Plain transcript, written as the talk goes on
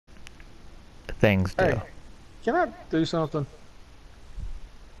things do. Hey, can I do something?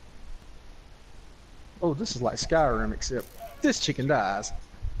 Oh, this is like Skyrim, except this chicken dies.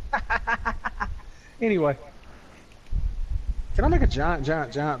 Anyway, can I make a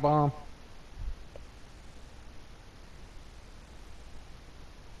giant bomb?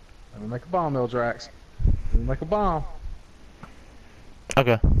 Let me make a bomb, LDraux. Let me make a bomb.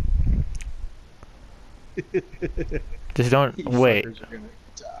 Okay. Just don't You wait. fuckers are gonna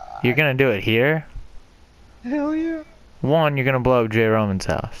You're die. gonna do it here? Hell yeah. One, you're gonna blow up Jay Roman's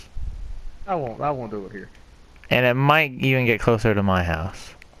house. I won't do it here. And it might even get closer to my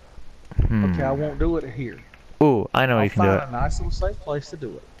house. Okay, I won't do it here. Ooh, I know I'll you can do find it. a nice little safe place to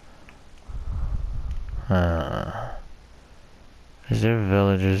do it. Is there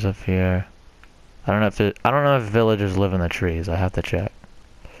villagers up here? I don't know if villagers live in the trees. I have to check.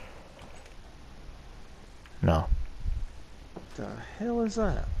 No. What the hell is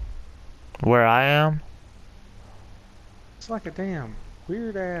that? Where I am? It's like a damn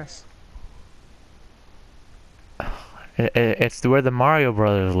weird ass. It's where the Mario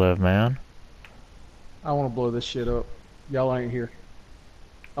Brothers live, man. I want to blow this shit up. Y'all ain't here.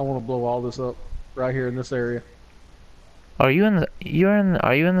 I want to blow all this up right here in this area. Are you in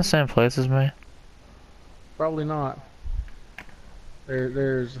the same place as me? Probably not.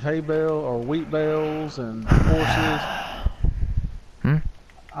 There's hay bale or wheat bales and horses. Hmm?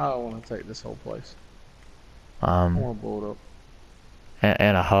 I don't want to take this whole place. I want to blow it up.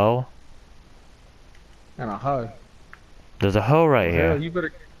 And a hoe? And a hoe. There's a hoe right here. Hell, you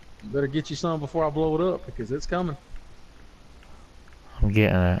better get you some before I blow it up because it's coming. I'm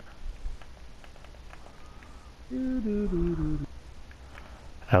getting it.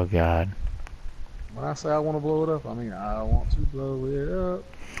 Oh god. When I say I want to blow it up, I mean I want to blow it up.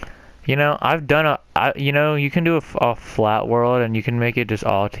 You know, you can do a flat world and you can make it just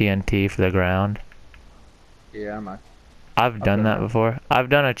all TNT for the ground. Yeah, I know. I've done that before. I've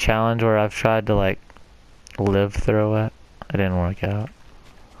done a challenge where I've tried to like live through it. It didn't work out.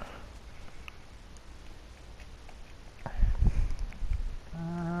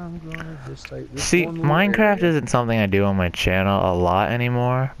 I'm gonna just take this See, one little Minecraft area. isn't something I do on my channel a lot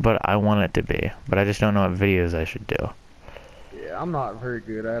anymore, but I want it to be. But I just don't know what videos I should do. Yeah, I'm not very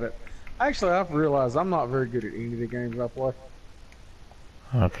good at it. Actually, I've realized I'm not very good at any of the games I play.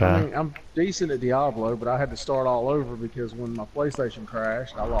 Okay. I mean, I'm decent at Diablo, but I had to start all over because when my PlayStation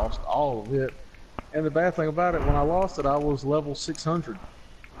crashed, I lost all of it. And the bad thing about it, when I lost it, I was level 600.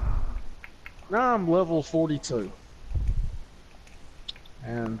 Now I'm level 42.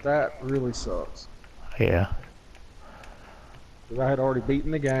 And that really sucks. Yeah. Because I had already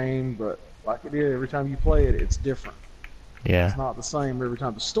beaten the game, but like it is, every time you play it, it's different. Yeah. It's not the same every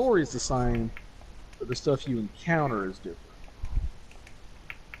time. The story is the same, but the stuff you encounter is different.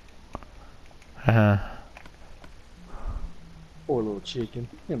 Poor little chicken.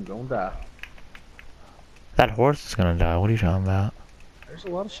 Him gonna die. That horse is gonna die. What are you talking about? There's a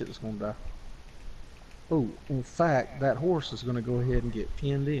lot of shit that's gonna die. Oh, in fact, that horse is gonna go ahead and get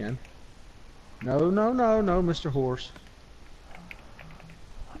pinned in. No, no, no, no, Mr. Horse.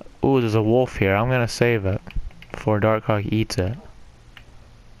 Ooh, there's a wolf here. I'm gonna save it before Darkhawk eats it.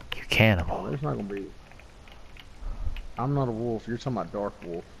 You Oh, cannibal. there's not gonna be. I'm not a wolf. You're talking about Dark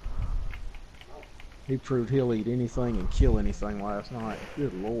Wolf. He proved he'll eat anything and kill anything last night.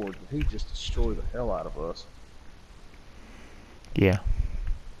 Good lord, he just destroyed the hell out of us. Yeah.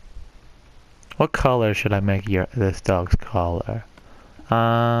 What color should I make this dog's collar?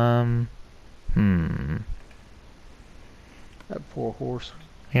 That poor horse.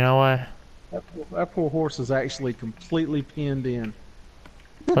 You know what? That poor horse is actually completely pinned in.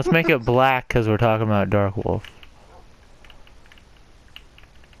 Let's make it black because we're talking about Dark Wolf.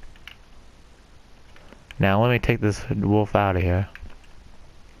 Now let me take this wolf out of here.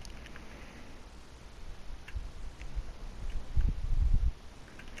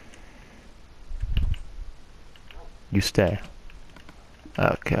 You stay.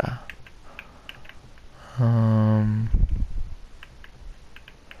 Okay.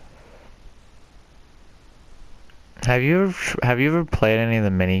 Have you ever played any of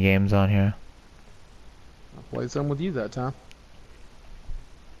the mini games on here? I played some with you that time.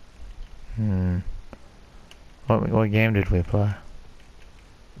 What game did we play?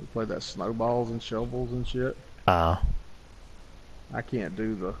 We played that snowballs and shovels and shit. Oh. I can't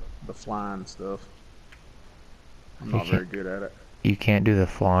do the flying stuff. I'm not very good at it. You can't do the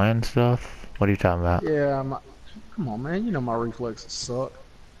flying stuff? What are you talking about? Yeah, come on, man. You know my reflexes suck.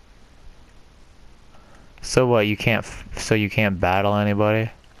 So what? You can't battle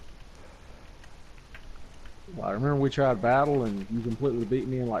anybody? Well, I remember we tried battle and you completely beat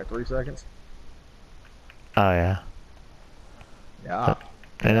me in like 3 seconds. Oh yeah. Yeah.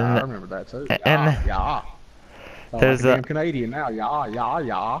 And Yeah, I then remember that too. and Yeah, yeah. Sound like a there's a. damn Canadian now. Yeah, yeah,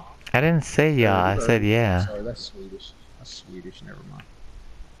 yeah. I didn't say yeah. I said I'm yeah. sorry, that's Swedish. That's Swedish. Never mind.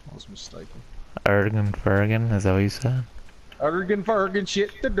 I was mistaken. Ergen Fergen. Is that what you said? Ergen, Fergen,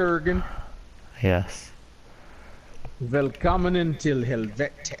 shit the Durgan. Yes. Välkommen till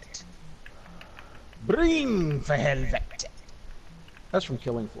helvetet. Bring för helvete. That's from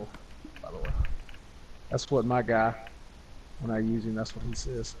Killing Floor, by the way. That's what my guy, when I use him, that's what he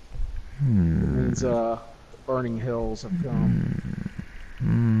says. It means the burning hells have come.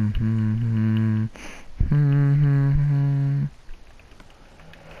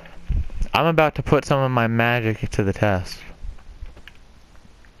 I'm about to put some of my magic to the test.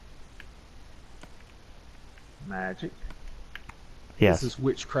 Magic. Yes. This is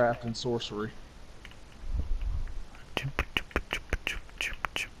witchcraft and sorcery.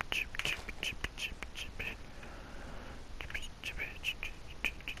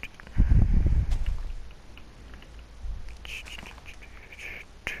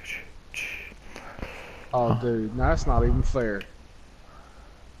 Oh, dude, now that's not even fair.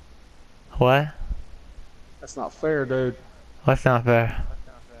 What? That's not fair, dude. What's not fair?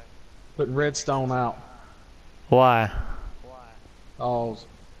 Putting redstone out. Why? Oh,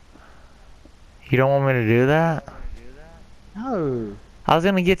 You don't want me to do that? no. I was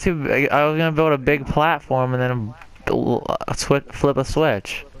gonna build a big platform and then flip a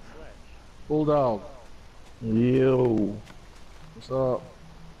switch. Bulldog, Yo, what's up?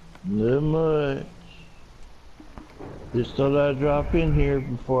 not much. Just thought I'd drop in here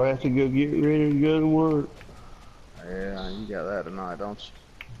before I have to go get ready to go to work. Yeah, you got that tonight, don't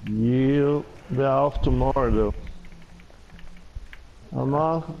you? Yep, be off tomorrow though. I'm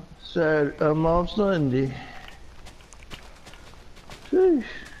off Saturday. I'm off Sunday. Sheesh.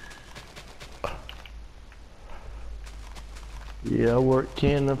 Yeah, I work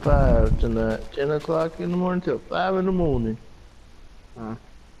 10 to 5 tonight. 10 o'clock in the morning till 5 in the morning. Huh?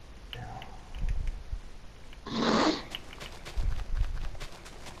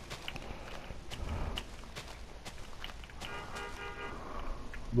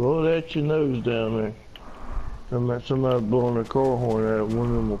 Blow at your nose down there. Somebody blowing a car horn out of one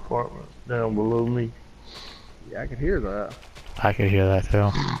of them apartments down below me. Yeah, I could hear that. I could hear that too.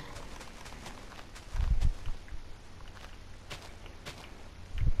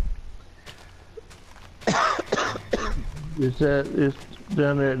 It's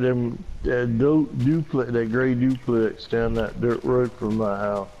down there at that duplex, that gray duplex down that dirt road from my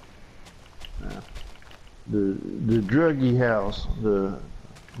house. Yeah. The druggy house, the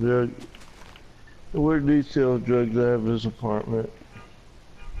drug. Where do he sell drugs out of his apartment?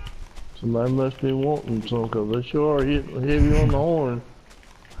 Somebody must be wanting some, cause they sure are hitting heavy on the horn.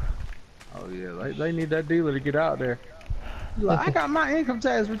 Oh yeah, they need that dealer to get out there. He's like, I got my income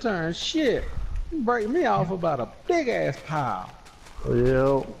tax return. Shit, you break me off about a big ass pile.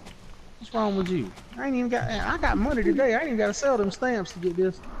 Yeah, What's wrong with you? I ain't even got. I got money today. I ain't even got to sell them stamps to get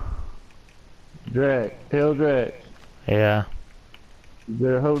this. LDraux. Yeah. You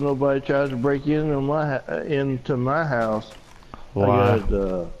better hope nobody tries to break into my house. Why?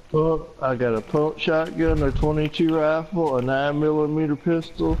 I got a pump shotgun, a 22 rifle, a 9mm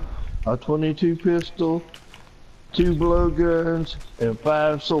pistol, a 22 pistol, 2 blowguns, and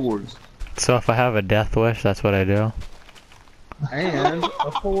 5 swords. So if I have a death wish, that's what I do. And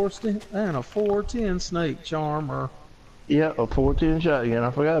a 410 snake charmer. Yeah, a 410 shotgun.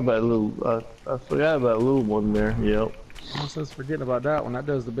 I forgot about I forgot about a little one there. Yep. No sense forgetting about that one. That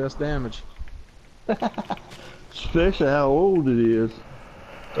does the best damage. Especially how old it is.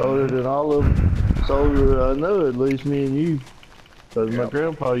 It's older than all of them. It's older, I know, at least me and you. Because my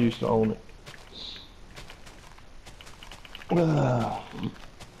grandpa used to own it.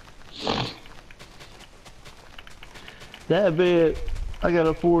 That bed, I got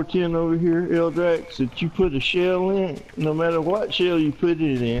a 410 over here, LDraux, that you put a shell in, no matter what shell you put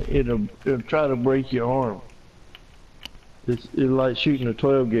it in, it'll try to break your arm. It's like shooting a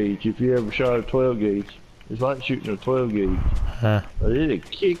 12 gauge, if you ever shot a 12 gauge. It's like shooting a 12 gauge. Huh. But it'll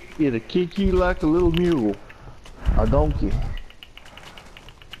kick you like a little mule. A donkey.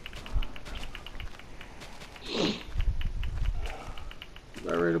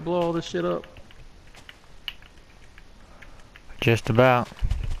 About ready to blow all this shit up. Just about.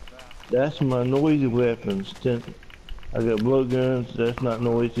 That's my noisy weapons. I got blowguns, that's not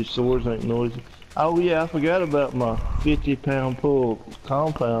noisy. Swords ain't noisy. Oh yeah, I forgot about my 50-pound pull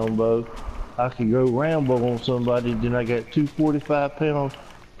compound bow. I could go Rambo on somebody, then I got 2 45-pound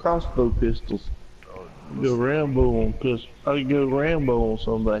crossbow pistols. Go Rambo on pistol. I could go Rambo on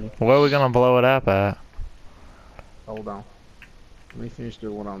somebody. Where are we gonna blow it up at? Hold on. Let me finish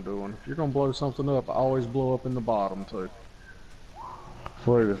doing what I'm doing. If you're gonna blow something up, I always blow up in the bottom too.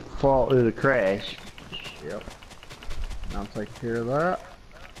 For the fault of the crash. Yep. Now I'm taking care of that.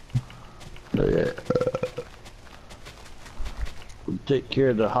 Yeah. We'll take care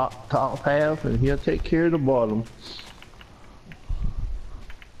of the top half, and he'll take care of the bottom.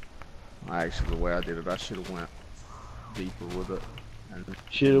 Actually, the way I did it, I should have went deeper with it.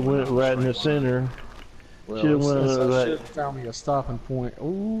 Should have went right in the center. Well, Should have went I right. should have found me a stopping point.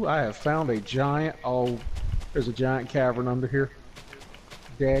 Ooh, I have found a giant. Oh, there's a giant cavern under here.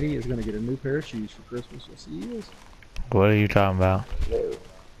 Daddy is gonna get a new pair of shoes for Christmas. Yes, he is. What are you talking about?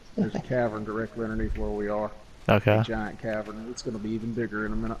 There's a cavern directly underneath where we are. Okay. A giant cavern. It's gonna be even bigger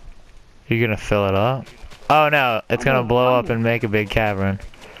in a minute. You're gonna fill it up? Oh no, it's gonna blow up and make a big cavern.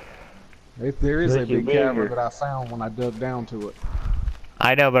 There is a Make it big bigger. cavern that I found when I dug down to it.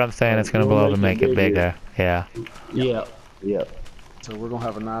 I know, but I'm saying it's gonna blow up and make it bigger. Yeah. Yeah. Yeah. So we're gonna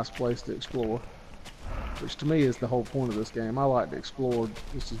have a nice place to explore. Which to me is the whole point of this game. I like to explore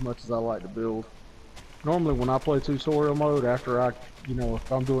just as much as I like to build. Normally when I play tutorial mode, after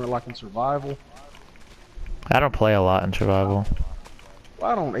if I'm doing it like in survival, I don't play a lot in survival.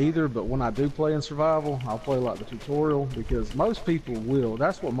 well, I don't either, but when I do play in survival, I'll play like the tutorial because most people will.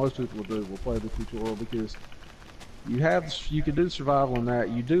 That's what most people will do, will play the tutorial because you can do survival in that.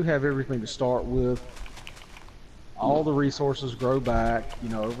 You do have everything to start with. All the resources grow back,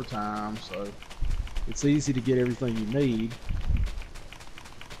 over time, so it's easy to get everything you need.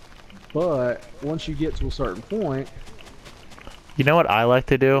 But once you get to a certain point, You know what I like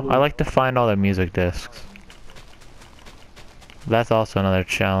to do? I like to find all the music discs. That's also another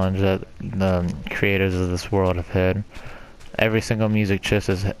challenge that the creators of this world have hid. Every single music disc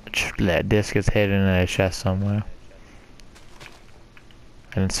is hidden in a chest somewhere.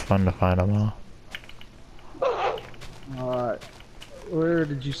 And it's fun to find them all. alright, where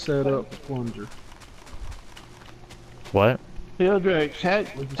did you set up the plunger? What? LDraux,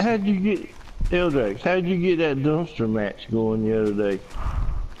 how'd you get that dumpster match going the other day?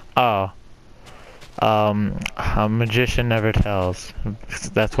 Oh. A magician never tells.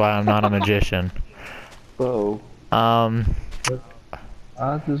 That's why I'm not a magician. Oh, I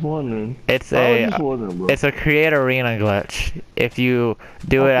was just wondering. It's I was just wondering, bro. It's a create arena glitch. If you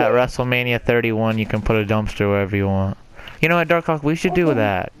do it at WrestleMania 31, you can put a dumpster wherever you want. You know what, Darkhawk? We should do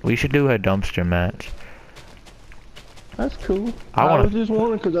that. We should do a dumpster match. That's cool. I was just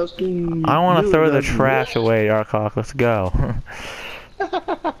wondering because I've seen you I want to do throw it, the like, trash away, Darkhawk. Let's go.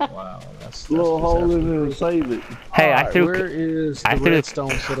 Wow, that's little just hole in absolutely it and brutal. save it. Hey, Alright, where is the I threw-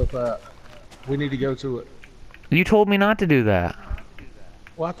 redstone set up at? We need to go to it. You told me not to do that.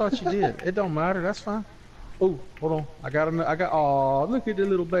 Well, I thought you did. It don't matter. That's fine. Oh, hold on. Oh, look at the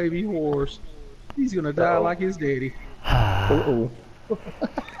little baby horse. He's gonna die like his daddy. Uh-oh.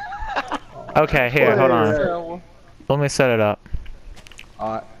 Okay, here, hold on. on. Let me set it up.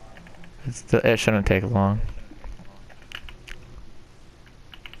 Alright. It shouldn't take long.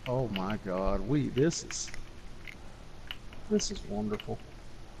 Oh my God. This is wonderful.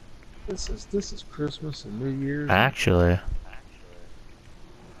 This is Christmas and New Year's. Actually,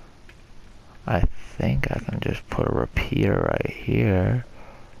 I think I can just put a repeater right here.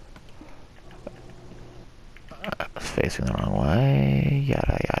 It's facing the wrong way.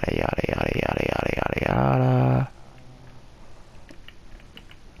 Yada yada yada yada yada yada yada yada.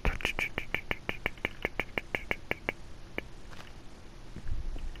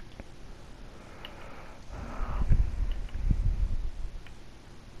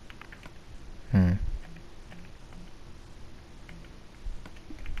 Hmm.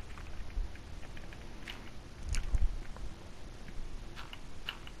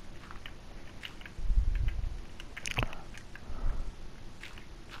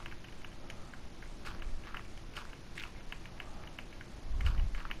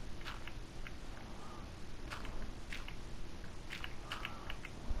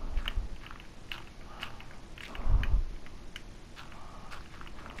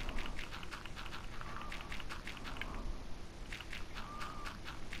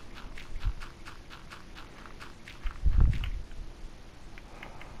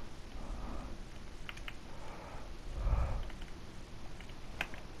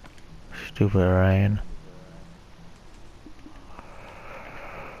 Stupid rain.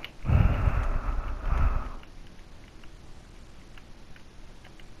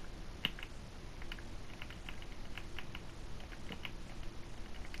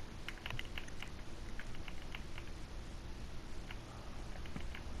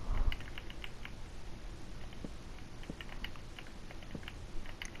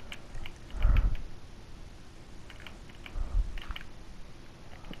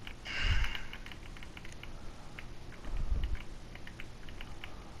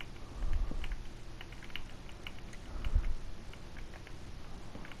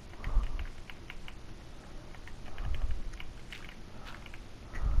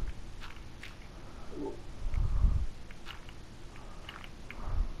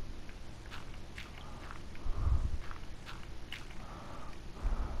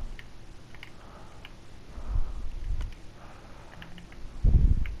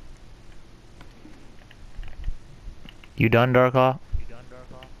 You done, Darklaw?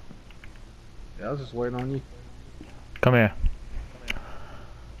 Yeah, I was just waiting on you. Come here.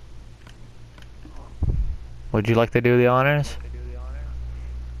 Would you like to do the honors?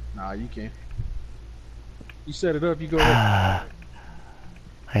 Nah, you can't. You set it up, you go ahead.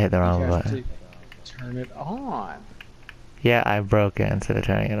 I hit the You wrong have button. to turn it on. Yeah, I broke it instead of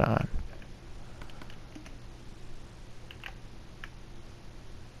turning it on.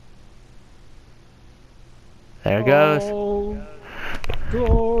 There it goes. Oh,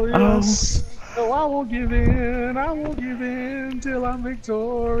 glorious. Oh, I won't give in. I won't give in till I'm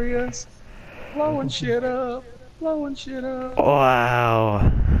victorious. Blowing shit up. Blowing shit up.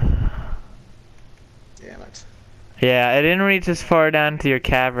 Wow. Damn it. Yeah, it didn't reach as far down to your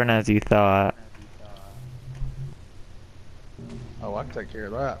cavern as you thought. Oh, I can take care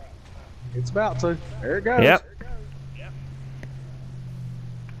of that. It's about to. There it goes. Yep.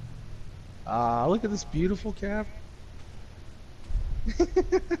 Look at this beautiful cavern.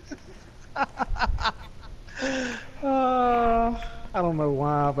 I don't know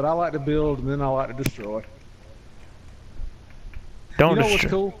why, but I like to build and then I like to destroy. Don't You know what's destroy.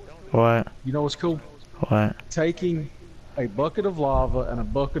 cool? What? You know what's cool? What? Taking a bucket of lava and a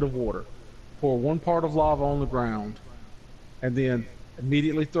bucket of water, pour one part of lava on the ground, and then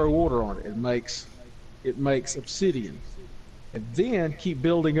immediately throw water on it. It makes obsidian. And then keep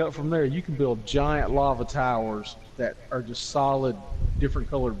building up from there. You can build giant lava towers that are just solid, different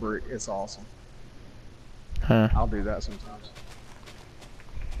colored brick. It's awesome. Huh. I'll do that sometimes.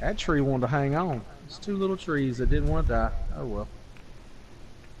 That tree wanted to hang on. It's two little trees that didn't want to die. Oh well.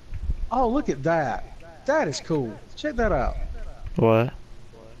 Oh, look at that. That is cool. Check that out. What?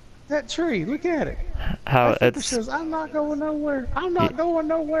 That tree, look at it. How That flipper it's... says, I'm not going nowhere. I'm not going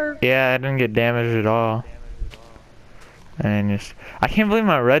nowhere. Yeah, I didn't get damaged at all. And just... I can't believe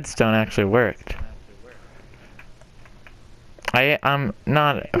my redstone actually worked. I'm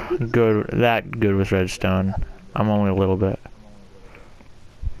not that good with redstone. I'm only a little bit.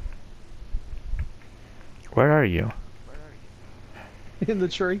 Where are you? In the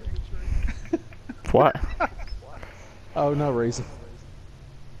tree. What? Oh, no reason.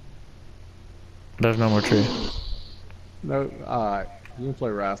 There's no more tree. No, alright. You can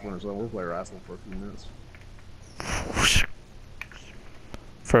play wrestling or something. We'll play wrestling for a few minutes.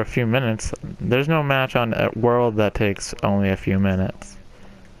 For a few minutes? There's no match on a world that takes only a few minutes.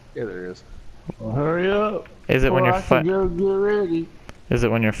 Yeah, there is. Well, hurry up. Is it when you're fighting? Go get ready. Is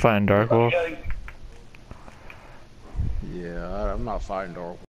it when you're fighting Dark Wolf? Yeah, I'm not fighting Dark